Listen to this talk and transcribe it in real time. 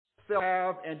sell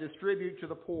have and distribute to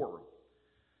the poor,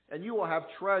 and you will have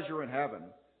treasure in heaven.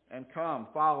 And come,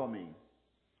 follow me."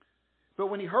 But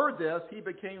when he heard this, he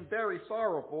became very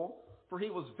sorrowful, for he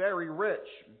was very rich.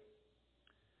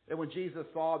 And when Jesus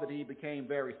saw that he became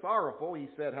very sorrowful, he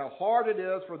said, "How hard it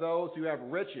is for those who have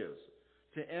riches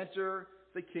to enter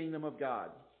the kingdom of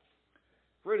God.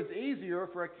 For it is easier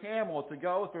for a camel to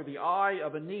go through the eye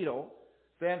of a needle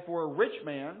than for a rich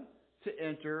man to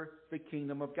enter the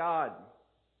kingdom of God."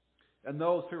 And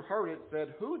those who heard it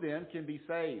said, "Who then can be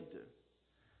saved?"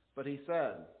 But he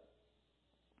said,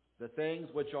 "The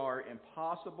things which are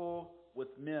impossible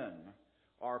with men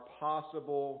are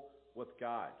possible with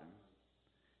God."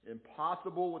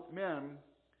 Impossible with men,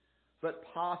 but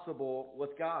possible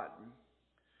with God.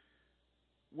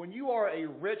 When you are a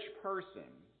rich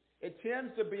person, it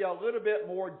tends to be a little bit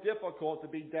more difficult to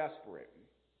be desperate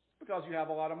because you have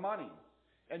a lot of money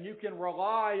and you can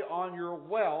rely on your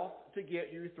wealth to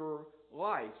get you through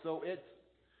life. So it's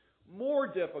more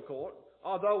difficult,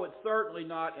 although it's certainly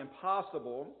not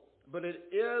impossible, but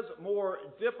it is more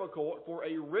difficult for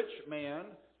a rich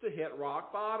man to hit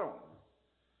rock bottom.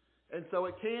 And so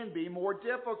it can be more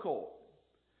difficult.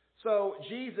 So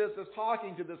Jesus is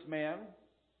talking to this man,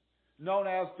 known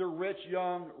as the rich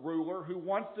young ruler, who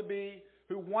wants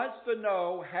to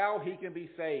know how he can be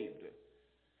saved.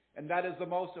 And that is the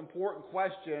most important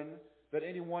question that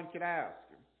anyone can ask.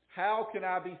 How can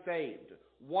I be saved?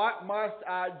 What must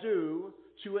I do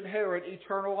to inherit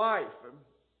eternal life?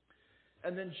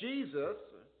 And then Jesus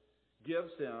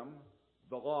gives him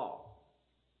the law.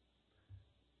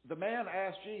 The man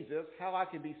asked Jesus how I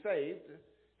can be saved,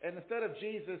 and instead of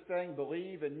Jesus saying,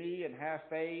 "Believe in me and have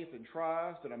faith and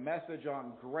trust," and a message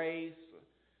on grace,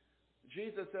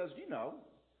 Jesus says,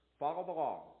 follow the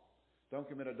law. Don't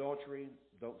commit adultery,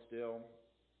 don't steal.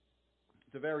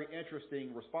 It's a very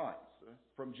interesting response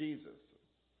from Jesus.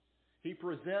 He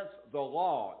presents the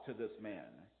law to this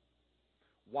man.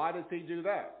 Why does he do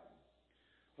that?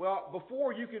 Well,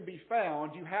 before you can be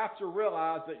found, you have to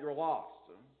realize that you're lost.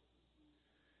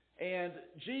 And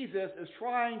Jesus is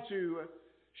trying to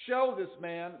show this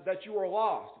man that you are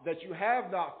lost, that you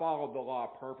have not followed the law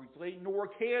perfectly, nor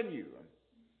can you.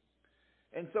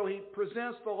 And so he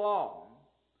presents the law.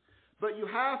 But you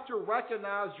have to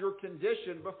recognize your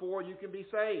condition before you can be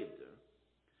saved.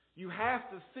 You have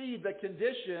to see the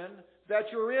condition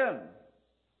that you're in.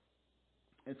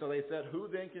 And so they said, "Who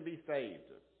then can be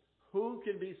saved?" Who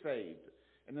can be saved?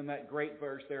 And then that great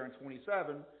verse there in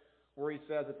 27, where he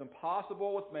says it's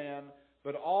impossible with man,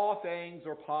 but all things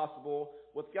are possible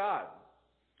with God.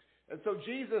 And so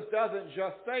Jesus doesn't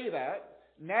just say that.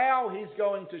 Now he's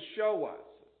going to show us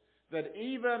that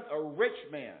even a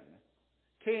rich man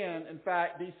can, in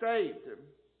fact, be saved.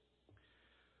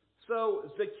 So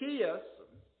Zacchaeus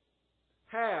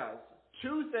has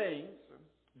two things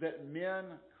that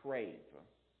men crave.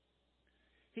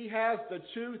 He has the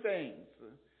two things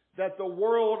that the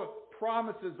world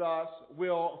promises us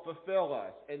will fulfill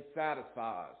us and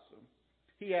satisfy us.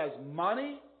 He has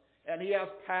money and he has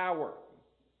power.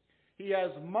 He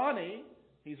has money,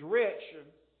 he's rich,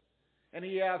 and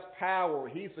he has power.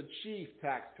 He's the chief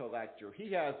tax collector.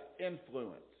 He has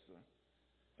influence.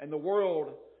 And the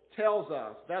world tells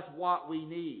us that's what we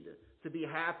need to be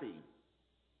happy.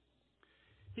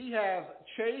 He has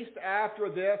chased after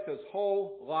this his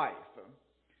whole life.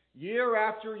 Year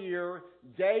after year,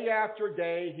 day after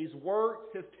day, he's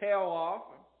worked his tail off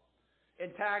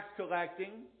in tax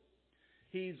collecting.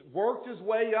 He's worked his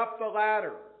way up the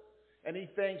ladder. And he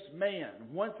thinks,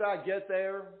 man, once I get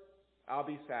there, I'll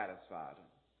be satisfied.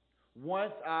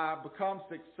 Once I become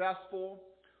successful,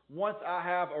 once I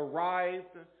have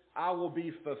arrived, I will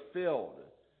be fulfilled.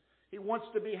 He wants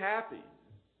to be happy.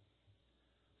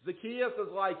 Zacchaeus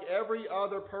is like every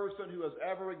other person who has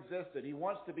ever existed. He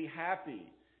wants to be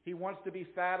happy. He wants to be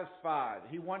satisfied.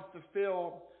 He wants to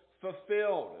feel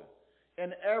fulfilled.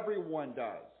 And everyone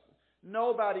does.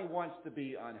 Nobody wants to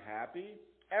be unhappy.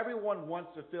 Everyone wants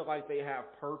to feel like they have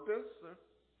purpose.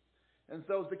 And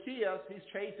so Zacchaeus, he's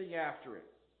chasing after it.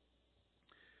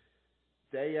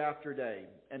 Day after day.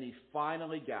 And he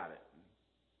finally got it.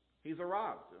 He's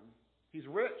arrived. He's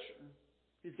rich.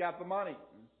 He's got the money.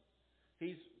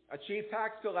 He's a chief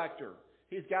tax collector.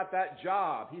 He's got that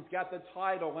job. He's got the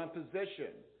title and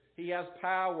position. He has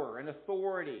power and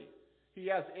authority. He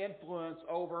has influence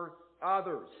over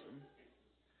others.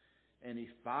 And he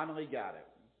finally got it.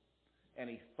 And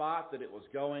he thought that it was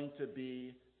going to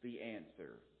be the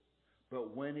answer.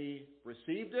 But when he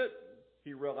received it,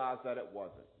 he realized that it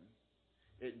wasn't.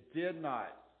 It did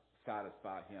not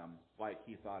satisfy him like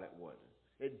he thought it would.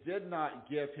 It did not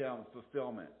give him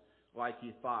fulfillment like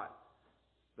he thought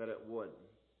that it would.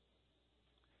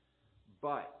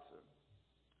 But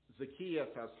Zacchaeus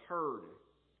has heard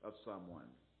of someone.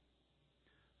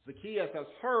 Zacchaeus has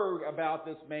heard about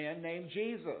this man named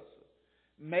Jesus.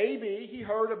 Maybe he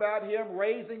heard about him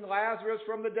raising Lazarus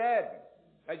from the dead.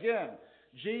 Again,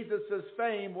 Jesus'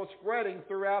 fame was spreading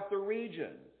throughout the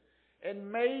region.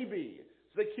 And maybe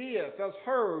Zacchaeus has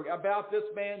heard about this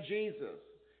man Jesus.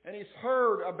 And he's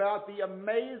heard about the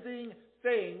amazing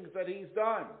things that he's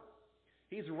done.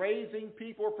 He's raising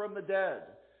people from the dead.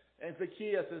 And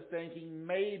Zacchaeus is thinking,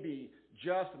 maybe,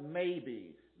 just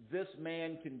maybe, this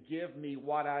man can give me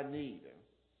what I need.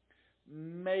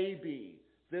 Maybe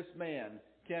this man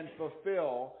can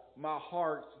fulfill my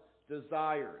heart's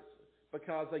desires.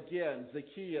 Because again,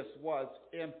 Zacchaeus was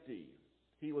empty.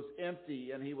 He was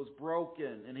empty and he was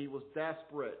broken and he was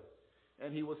desperate.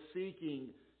 And he was seeking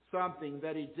something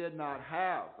that he did not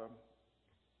have.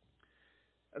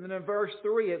 And then in verse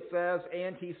 3 it says,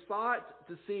 and he sought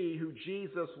to see who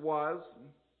Jesus was,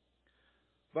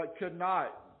 but could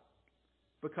not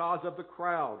because of the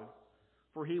crowd,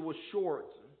 for he was short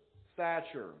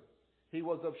stature. He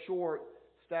was of short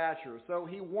stature. So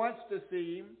he wants to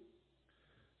see,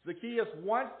 Zacchaeus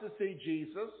wants to see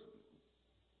Jesus.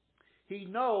 He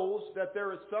knows that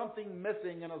there is something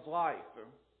missing in his life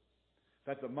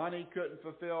that the money couldn't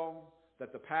fulfill,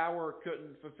 that the power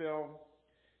couldn't fulfill.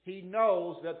 He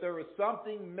knows that there is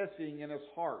something missing in his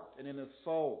heart and in his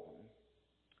soul.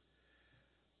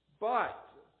 But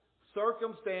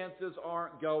circumstances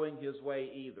aren't going his way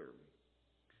either.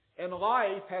 And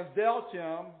life has dealt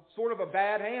him sort of a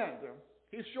bad hand.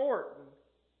 He's short.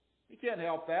 He can't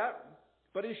help that,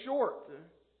 but he's short.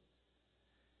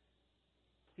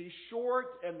 He's short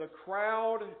and the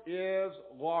crowd is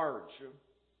large.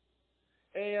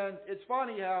 And it's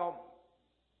funny how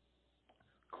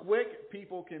quick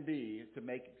people can be to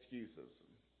make excuses.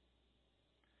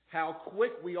 How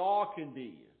quick we all can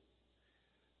be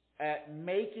at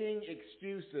making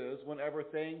excuses whenever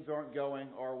things aren't going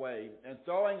our way. And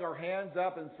throwing our hands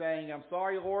up and saying, I'm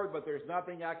sorry, Lord, but there's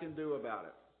nothing I can do about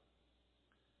it.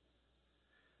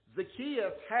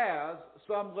 Zacchaeus has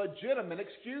some legitimate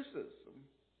excuses.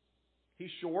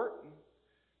 He's short.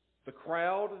 The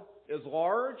crowd is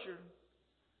large.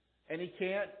 And he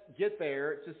can't get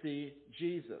there to see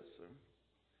Jesus.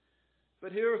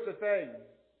 But here's the thing.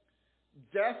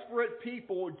 Desperate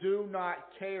people do not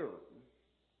care.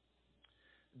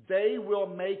 They will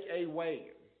make a way.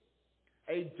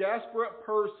 A desperate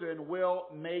person will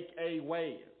make a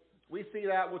way. We see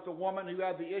that with the woman who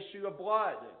had the issue of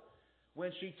blood.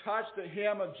 When she touched the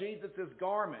hem of Jesus'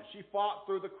 garment, she fought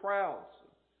through the crowds.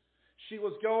 She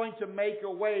was going to make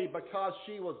a way because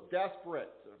she was desperate.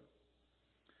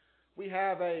 We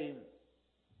have a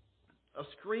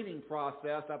screening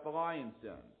process at the Lion's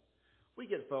Den. We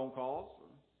get phone calls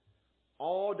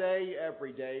all day,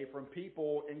 every day from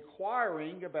people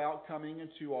inquiring about coming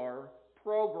into our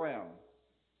program,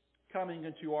 coming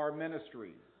into our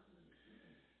ministry.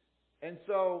 And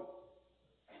so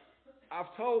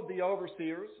I've told the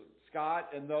overseers, Scott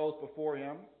and those before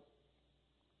him,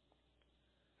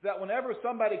 that whenever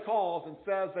somebody calls and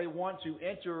says they want to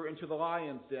enter into the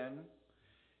Lion's Den,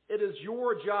 it is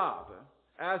your job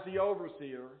as the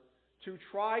overseer to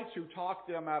try to talk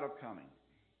them out of coming.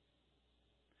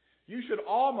 You should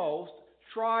almost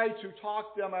try to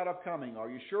talk them out of coming. Are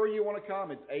you sure you want to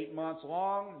come? It's 8 months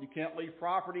long. You can't leave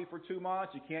property for 2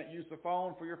 months. You can't use the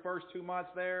phone for your first 2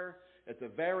 months there. It's a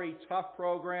very tough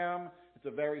program. It's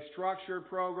a very structured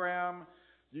program.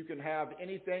 You can have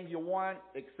anything you want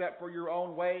except for your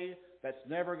own way. That's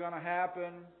never going to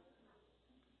happen.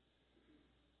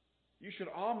 You should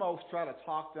almost try to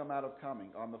talk them out of coming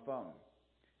on the phone.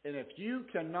 And if you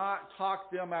cannot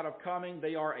talk them out of coming,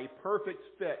 they are a perfect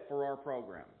fit for our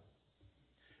program.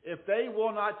 If they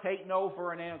will not take no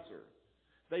for an answer,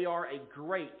 they are a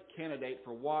great candidate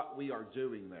for what we are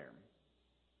doing there.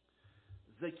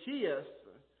 Zacchaeus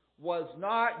was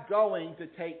not going to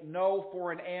take no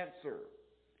for an answer.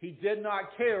 He did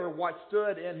not care what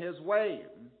stood in his way.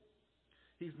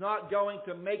 He's not going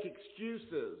to make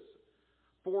excuses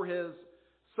for his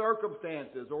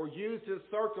circumstances or use his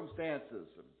circumstances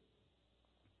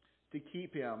to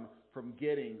keep him from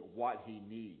getting what he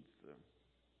needs.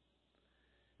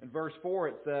 In verse 4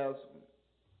 it says,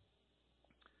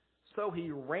 so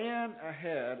he ran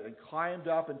ahead and climbed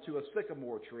up into a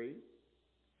sycamore tree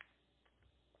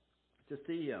to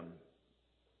see him,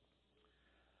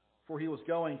 for he was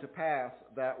going to pass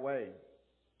that way.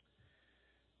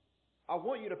 I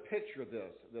want you to picture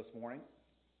this morning.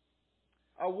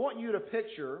 I want you to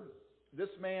picture this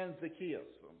man Zacchaeus,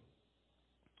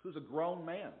 who's a grown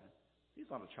man. He's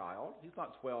not a child. He's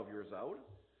not 12 years old.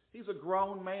 He's a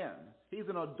grown man. He's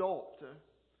an adult.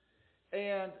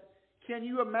 And can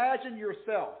you imagine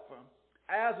yourself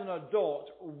as an adult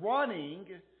running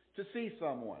to see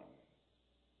someone?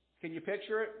 Can you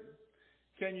picture it?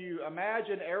 Can you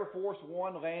imagine Air Force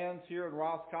One lands here in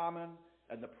Roscommon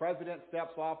and the president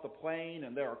steps off the plane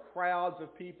and there are crowds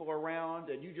of people around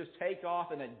and you just take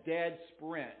off in a dead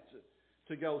sprint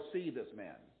to go see this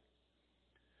man?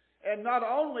 And not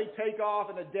only take off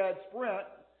in a dead sprint,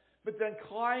 but then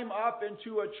climb up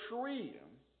into a tree.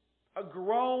 A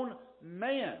grown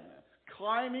man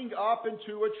climbing up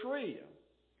into a tree.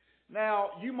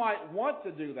 Now, you might want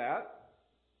to do that,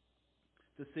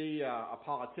 to see a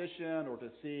politician or to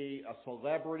see a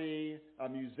celebrity, a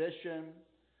musician.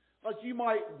 Like you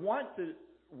might want to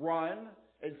run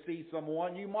and see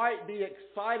someone. You might be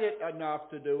excited enough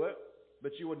to do it,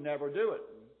 but you would never do it.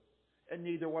 And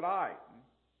neither would I.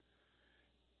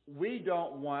 We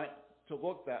don't want to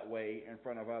look that way in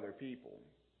front of other people.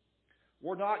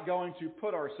 We're not going to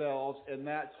put ourselves in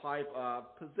that type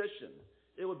of position.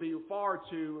 It would be far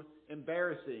too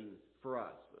embarrassing for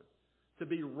us to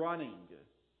be running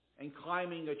and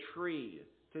climbing a tree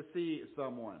to see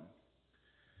someone.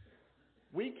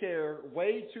 We care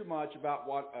way too much about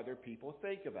what other people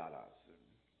think about us.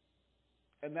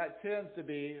 And that tends to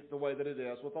be the way that it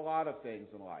is with a lot of things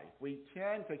in life. We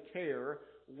tend to care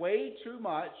way too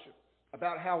much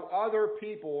about how other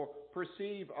people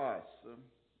perceive us.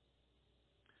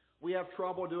 We have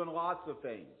trouble doing lots of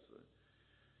things.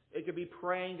 It could be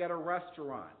praying at a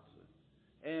restaurant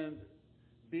and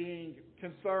being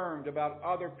concerned about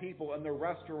other people in the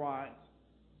restaurant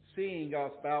seeing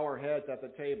us bow our heads at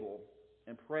the table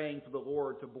and praying for the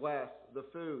Lord to bless the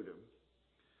food.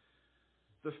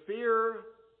 The fear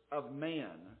of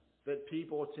man that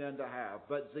people tend to have.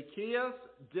 But Zacchaeus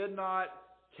did not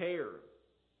care.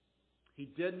 He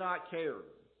did not care.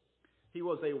 He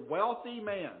was a wealthy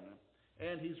man,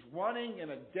 and he's running in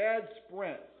a dead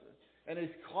sprint, and he's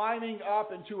climbing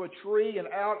up into a tree and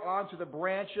out onto the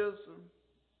branches.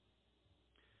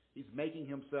 He's making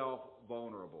himself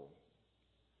vulnerable.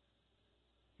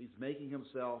 He's making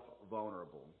himself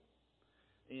vulnerable.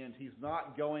 And he's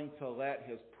not going to let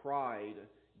his pride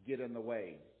get in the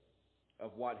way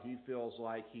of what he feels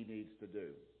like he needs to do.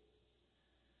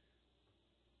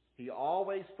 He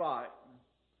always thought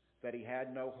that he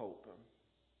had no hope.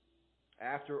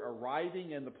 After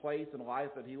arriving in the place in life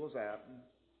that he was at,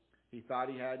 he thought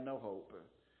he had no hope.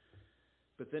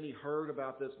 But then he heard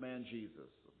about this man Jesus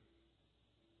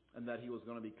and that he was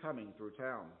going to be coming through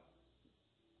town.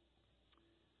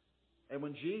 And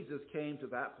when Jesus came to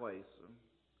that place,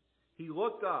 he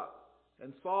looked up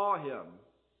and saw him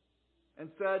and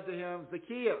said to him,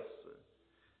 "Zacchaeus,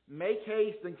 make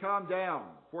haste and come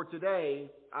down, for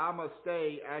today I must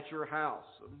stay at your house."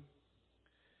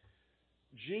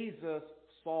 Jesus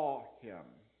saw him.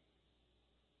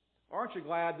 Aren't you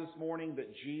glad this morning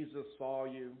that Jesus saw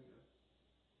you?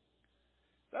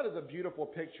 That is a beautiful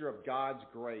picture of God's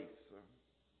grace.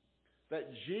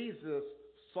 That Jesus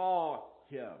saw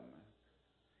him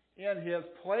in his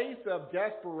place of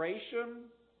desperation,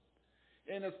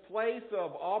 in his place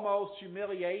of almost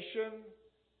humiliation,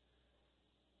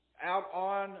 out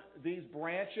on these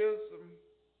branches,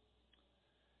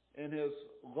 in his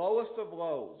lowest of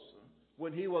lows,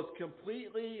 when he was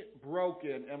completely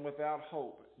broken and without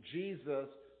hope. Jesus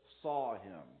saw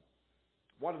him.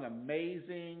 What an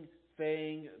amazing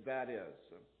thing that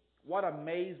is. What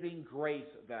amazing grace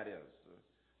that is,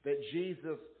 that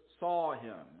Jesus saw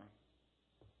him.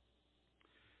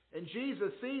 And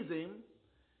Jesus sees him,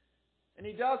 and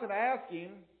he doesn't ask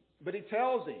him, but he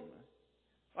tells him.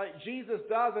 Like Jesus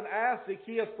doesn't ask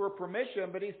Zacchaeus for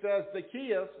permission, but he says,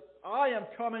 "Zacchaeus, I am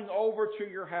coming over to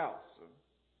your house.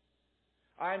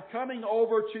 I am coming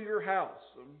over to your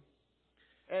house."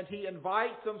 And he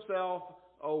invites himself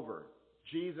over.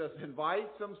 Jesus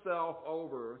invites himself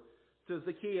over to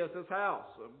Zacchaeus'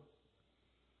 house.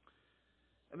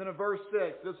 And then in verse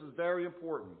 6, this is very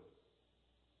important.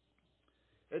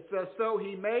 It says, "So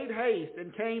he made haste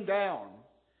and came down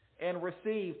and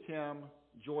received him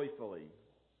joyfully."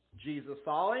 Jesus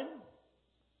saw him,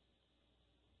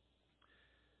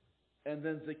 and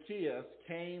then Zacchaeus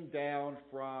came down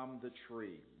from the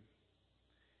tree.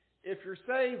 If you're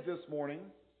saved this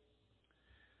morning,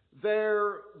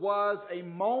 there was a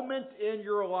moment in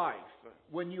your life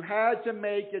when you had to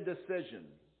make a decision,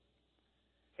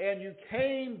 and you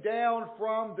came down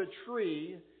from the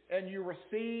tree and you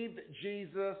received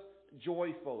Jesus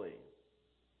joyfully.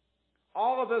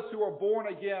 All of us who are born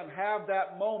again have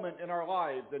that moment in our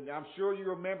lives, and I'm sure you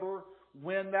remember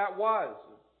when that was.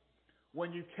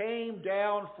 When you came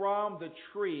down from the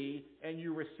tree and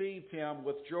you received him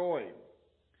with joy.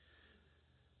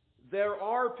 There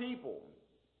are people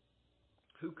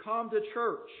who come to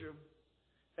church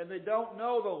and they don't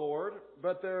know the Lord,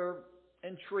 but they're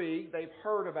intrigued. They've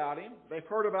heard about Him. They've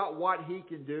heard about what He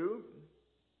can do.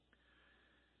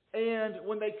 And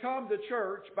when they come to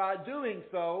church, by doing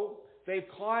so, they've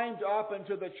climbed up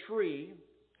into the tree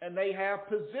and they have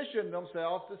positioned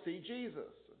themselves to see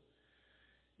Jesus.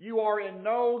 You are in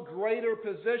no greater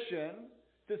position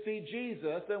to see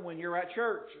Jesus than when you're at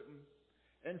church.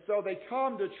 And so they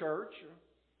come to church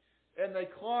and they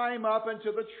climb up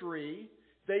into the tree.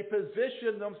 They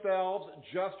position themselves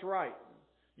just right.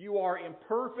 You are in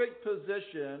perfect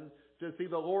position to see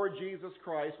the Lord Jesus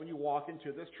Christ when you walk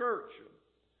into this church.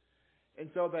 And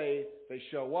so they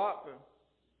show up,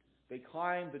 they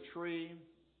climb the tree,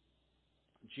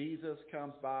 Jesus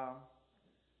comes by,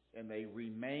 and they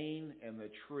remain in the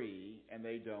tree and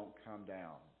they don't come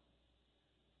down.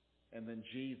 And then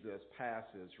Jesus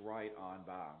passes right on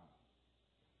by.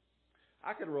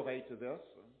 I can relate to this.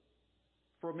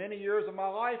 For many years of my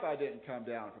life, I didn't come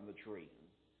down from the tree.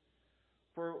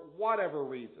 For whatever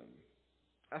reason,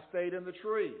 I stayed in the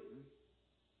tree.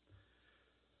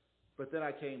 But then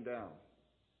I came down.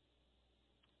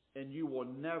 And you will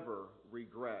never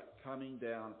regret coming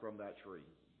down from that tree.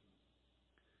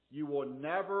 You will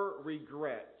never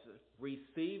regret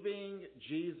receiving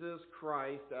Jesus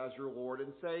Christ as your Lord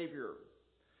and Savior.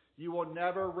 You will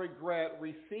never regret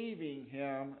receiving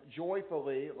Him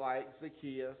joyfully like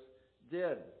Zacchaeus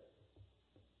did.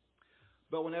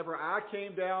 But whenever I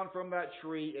came down from that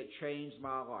tree, it changed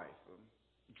my life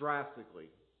drastically.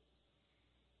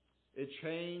 It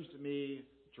changed me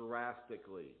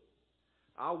drastically.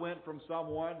 I went from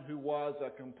someone who was a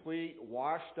complete,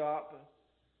 washed up,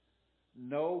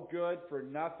 no good for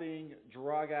nothing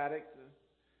drug addict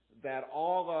that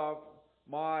all of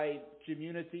my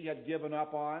community had given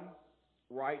up on,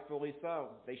 rightfully so.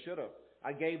 They should have.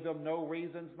 I gave them no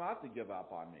reasons not to give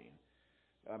up on me.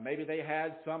 Maybe they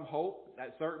had some hope at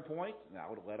a certain point, and I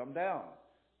would have let them down.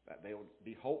 That they would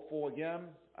be hopeful again,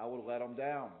 I would have let them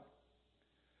down.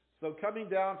 So coming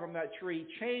down from that tree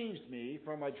changed me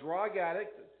from a drug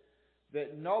addict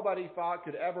that nobody thought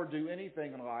could ever do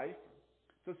anything in life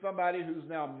to somebody who's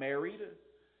now married.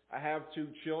 I have 2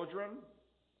 children,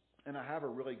 and I have a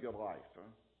really good life.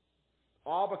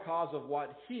 All because of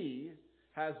what He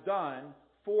has done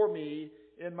for me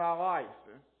in my life.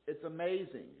 It's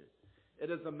amazing.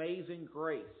 It is amazing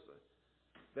grace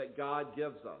that God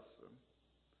gives us.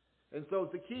 And so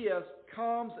Zacchaeus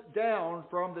comes down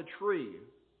from the tree,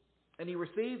 and he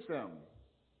receives Him.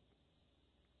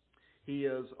 He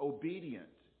is obedient,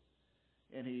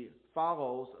 and he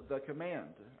follows the command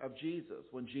of Jesus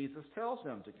when Jesus tells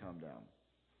him to come down.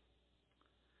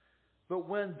 But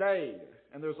when they,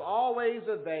 and there's always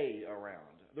a they around.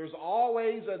 There's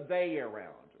always a they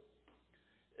around.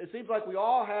 It seems like we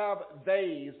all have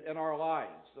theys in our lives.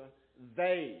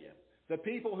 They. The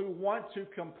people who want to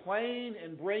complain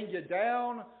and bring you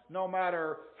down, no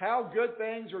matter how good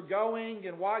things are going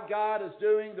and what God is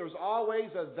doing, there's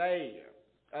always a they.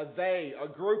 A they, a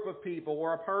group of people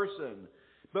or a person.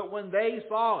 But when they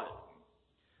saw it,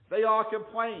 they all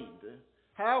complained.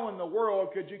 How in the world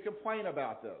could you complain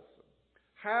about this?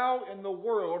 How in the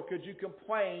world could you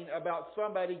complain about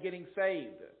somebody getting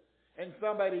saved and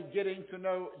somebody getting to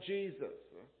know Jesus?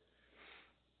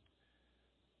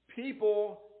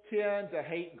 People tend to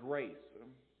hate grace.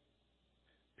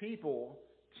 People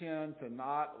tend to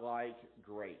not like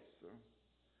grace.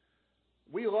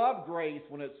 We love grace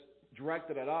when it's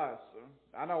directed at us.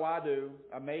 I know I do.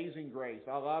 Amazing grace.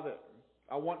 I love it.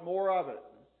 I want more of it.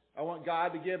 I want God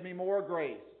to give me more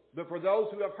grace. But for those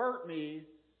who have hurt me,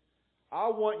 I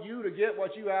want you to get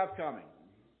what you have coming.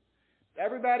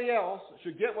 Everybody else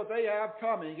should get what they have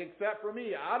coming except for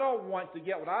me. I don't want to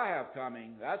get what I have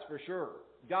coming, that's for sure.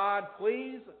 God,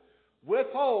 please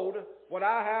withhold what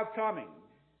I have coming.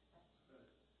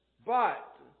 But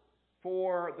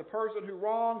for the person who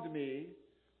wronged me,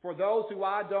 for those who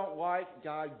I don't like,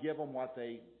 God, give them what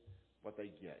they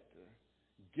get.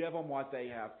 Give them what they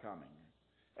have coming.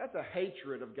 That's a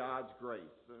hatred of God's grace.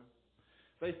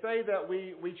 They say that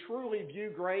we truly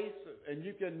view grace, and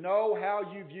you can know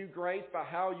how you view grace by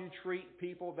how you treat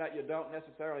people that you don't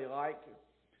necessarily like,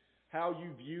 how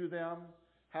you view them,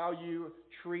 how you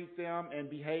treat them and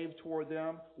behave toward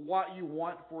them, what you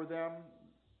want for them.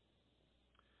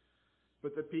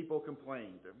 But the people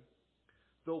complained.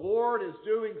 The Lord is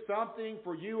doing something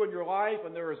for you in your life,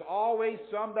 and there is always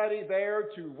somebody there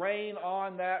to rain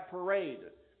on that parade.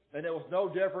 And it was no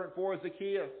different for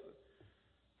Zacchaeus,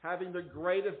 having the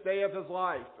greatest day of his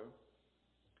life.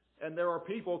 And there are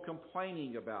people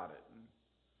complaining about it,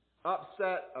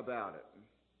 upset about it.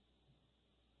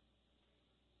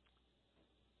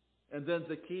 And then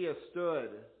Zacchaeus stood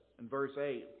in verse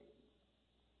 8.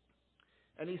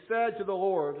 And he said to the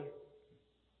Lord,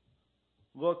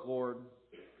 "Look, Lord,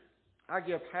 I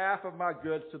give half of my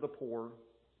goods to the poor.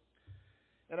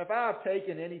 And if I have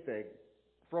taken anything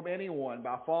from anyone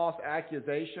by false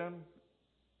accusation,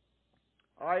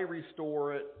 I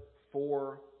restore it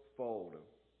fourfold."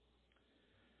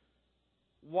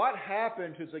 What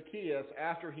happened to Zacchaeus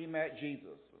after he met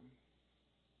Jesus?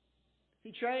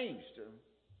 He changed.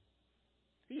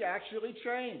 He actually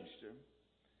changed.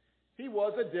 He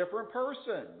was a different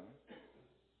person.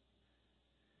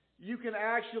 You can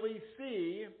actually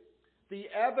see the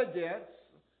evidence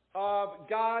of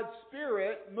God's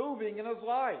Spirit moving in his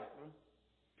life,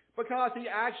 because he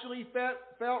actually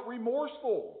felt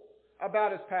remorseful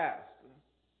about his past.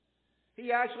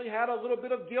 He actually had a little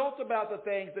bit of guilt about the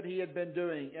things that he had been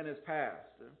doing in his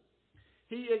past.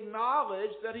 He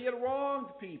acknowledged that he had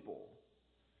wronged people.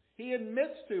 He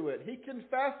admits to it. He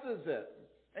confesses it.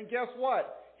 And guess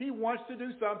what? He wants to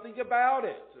do something about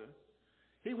it.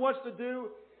 He wants to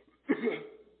do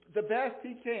the best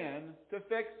he can to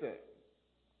fix it.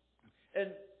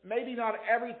 And maybe not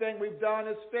everything we've done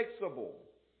is fixable,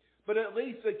 but at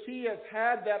least Zacchaeus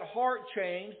had that heart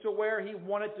change to where he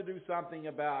wanted to do something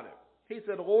about it. He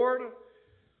said, "Lord,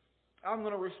 I'm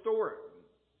going to restore it.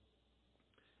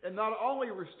 And not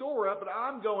only restore it, but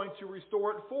I'm going to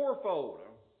restore it fourfold.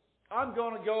 I'm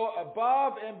going to go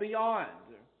above and beyond."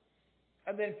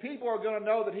 And then people are going to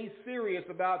know that he's serious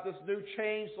about this new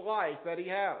changed life that he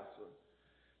has.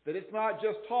 That it's not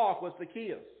just talk with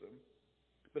Zacchaeus,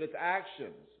 but it's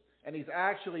actions. And he's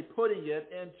actually putting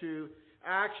it into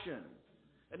action.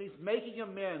 And he's making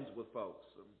amends with folks.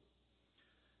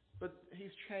 But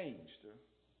he's changed.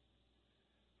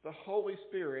 The Holy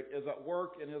Spirit is at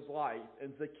work in his life,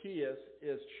 and Zacchaeus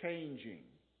is changing.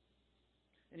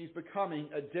 And he's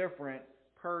becoming a different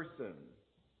person.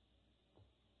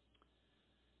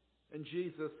 And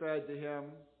Jesus said to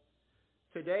him,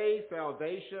 "Today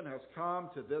salvation has come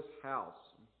to this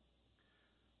house,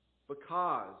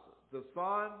 because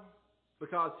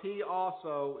he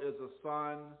also is a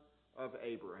son of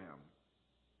Abraham."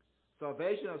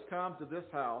 Salvation has come to this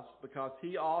house because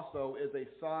he also is a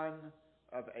son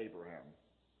of Abraham.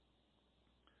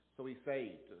 So he's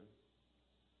saved.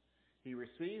 He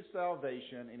receives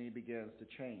salvation and he begins to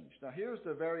change. Now here's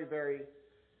the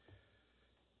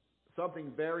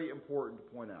something very important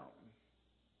to point out.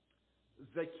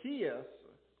 Zacchaeus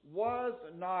was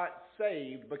not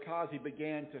saved because he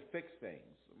began to fix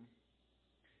things.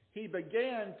 He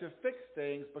began to fix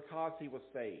things because he was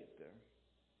saved.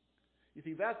 You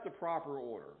see, that's the proper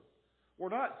order. We're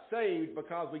not saved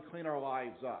because we clean our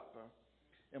lives up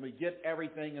and we get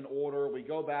everything in order. We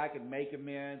go back and make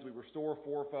amends. We restore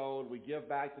fourfold. We give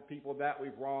back to people that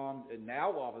we've wronged, and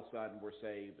now all of a sudden we're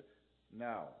saved.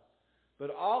 No. But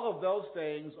all of those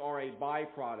things are a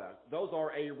byproduct. Those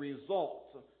are a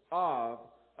result of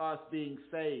us being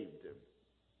saved.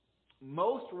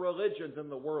 Most religions in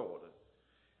the world,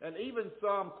 and even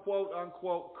some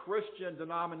quote-unquote Christian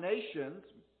denominations,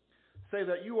 say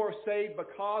that you are saved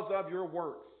because of your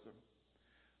works,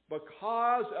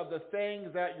 because of the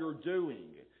things that you're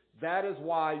doing. That is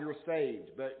why you're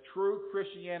saved. But true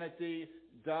Christianity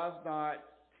does not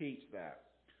teach that.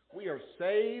 We are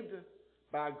saved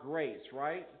by grace,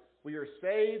 right? We are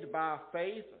saved by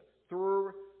faith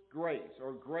through grace,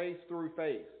 or grace through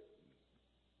faith.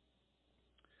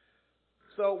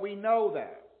 So we know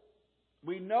that.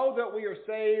 We know that we are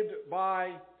saved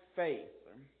by faith.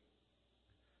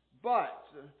 But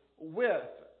with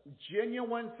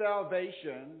genuine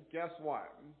salvation, guess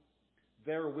what?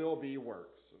 There will be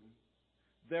works.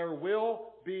 There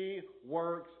will be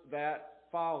works that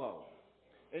follow.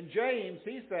 In James,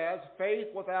 he says,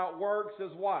 faith without works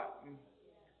is what?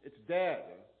 It's dead.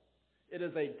 It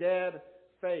is a dead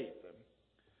faith.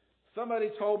 Somebody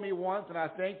told me once, and I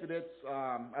think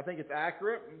it's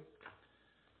accurate,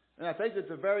 and I think it's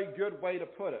a very good way to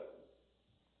put it.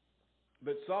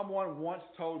 But someone once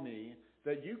told me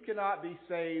that you cannot be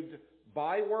saved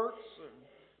by works,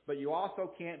 but you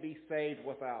also can't be saved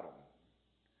without them.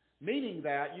 Meaning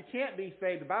that you can't be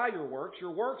saved by your works.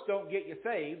 Your works don't get you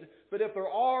saved. But if there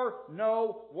are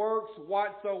no works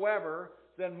whatsoever,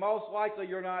 then most likely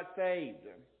you're not saved.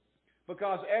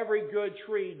 Because every good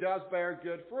tree does bear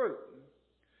good fruit.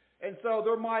 And so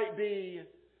there might be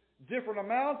different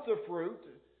amounts of fruit,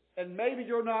 and maybe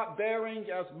you're not bearing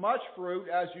as much fruit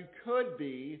as you could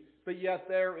be, but yet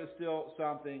there is still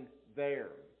something there.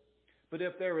 But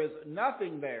if there is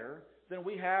nothing there, then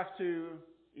we have to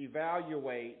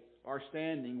evaluate our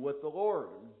standing with the Lord.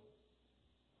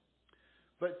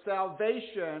 But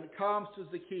salvation comes to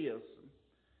Zacchaeus,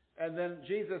 And then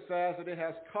Jesus says that it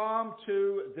has come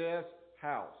to this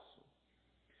house.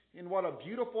 And what a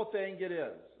beautiful thing it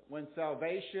is when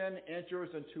salvation enters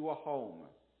into a home,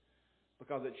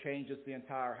 because it changes the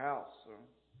entire house.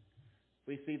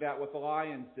 We see that with the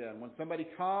lion's den. When somebody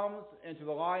comes into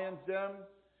the lion's den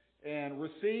and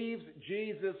receives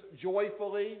Jesus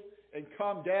joyfully and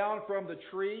come down from the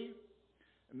tree,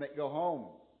 and they go home.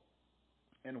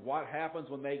 And what happens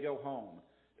when they go home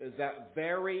is that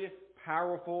very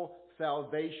powerful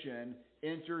salvation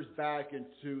enters back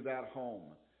into that home.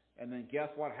 And then guess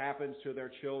what happens to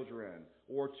their children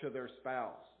or to their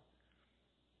spouse?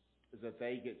 Is that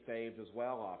they get saved as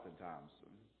well oftentimes.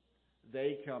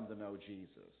 They come to know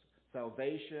Jesus.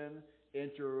 Salvation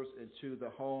enters into the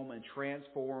home and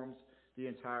transforms the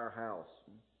entire house.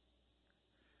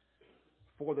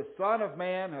 For the Son of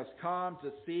Man has come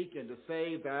to seek and to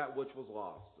save that which was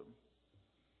lost.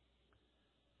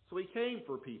 So he came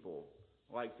for people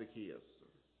like Zacchaeus.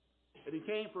 And he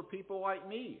came for people like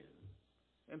me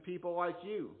and people like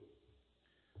you.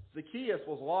 Zacchaeus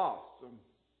was lost.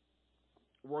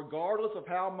 Regardless of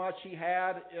how much he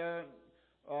had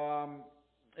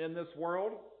in this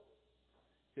world,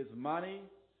 his money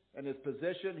and his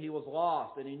position, he was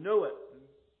lost, and he knew it.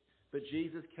 But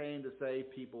Jesus came to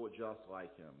save people just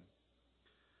like him.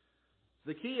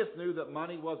 Zacchaeus knew that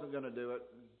money wasn't going to do it.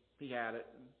 He had it.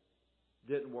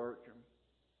 Didn't work.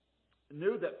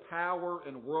 Knew that power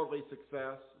and worldly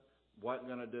success wasn't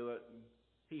going to do it.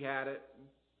 He had it.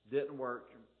 Didn't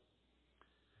work.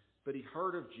 But he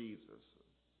heard of Jesus,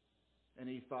 and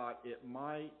he thought it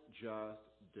might just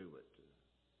do it.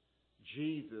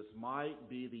 Jesus might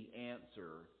be the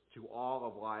answer to all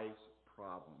of life's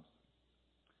problems.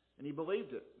 And he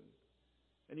believed it.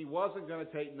 And he wasn't going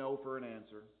to take no for an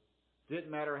answer. Didn't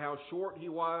matter how short he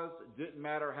was. Didn't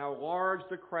matter how large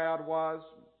the crowd was.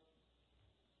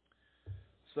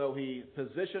 So he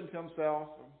positioned himself.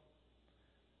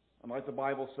 And like the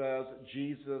Bible says,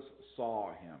 Jesus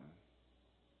saw him.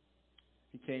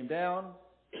 He came down.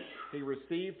 He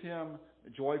received him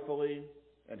joyfully.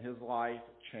 And his life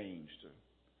changed.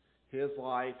 His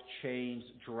life changed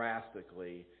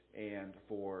drastically and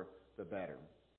for the better.